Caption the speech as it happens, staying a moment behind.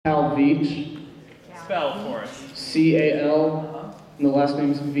Veatch. Spell for us. C-A-L, and the last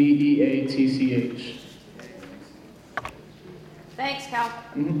name is V-E-A-T-C-H. Thanks, Cal.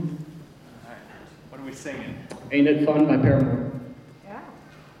 Mm-hmm. All right. What are we singing? Ain't It Fun by Paramore. Yeah.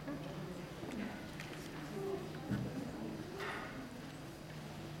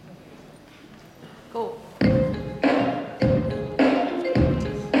 Cool.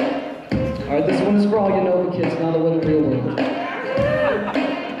 Alright, this one is for all you Nova kids now that we're in the real world.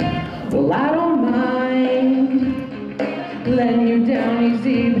 Well, I don't mind letting you down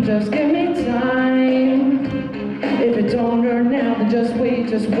easy, but just give me time. If it don't hurt now, then just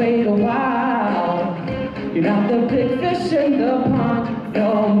wait a while. You're not the big fish in the pond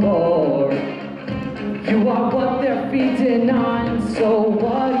no more. You are what they're feeding on, so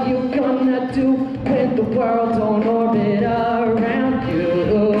what are you gonna do when the world don't orbit around you?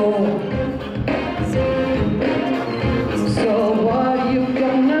 So what are you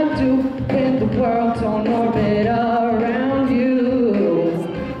gonna do when the world don't orbit around you?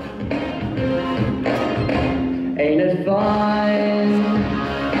 Ain't it fun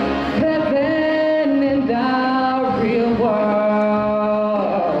living in the real world?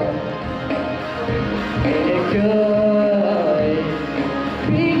 Ain't it good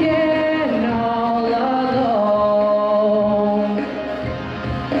being all alone?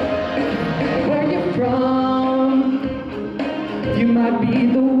 Where you from? You might be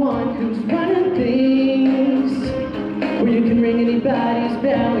the one who's running things, where you can ring anybody's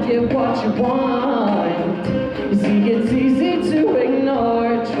bell and get what you want. You see, it's easy to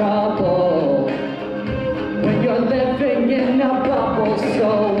ignore trouble when you're living in a bubble,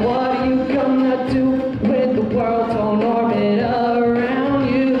 so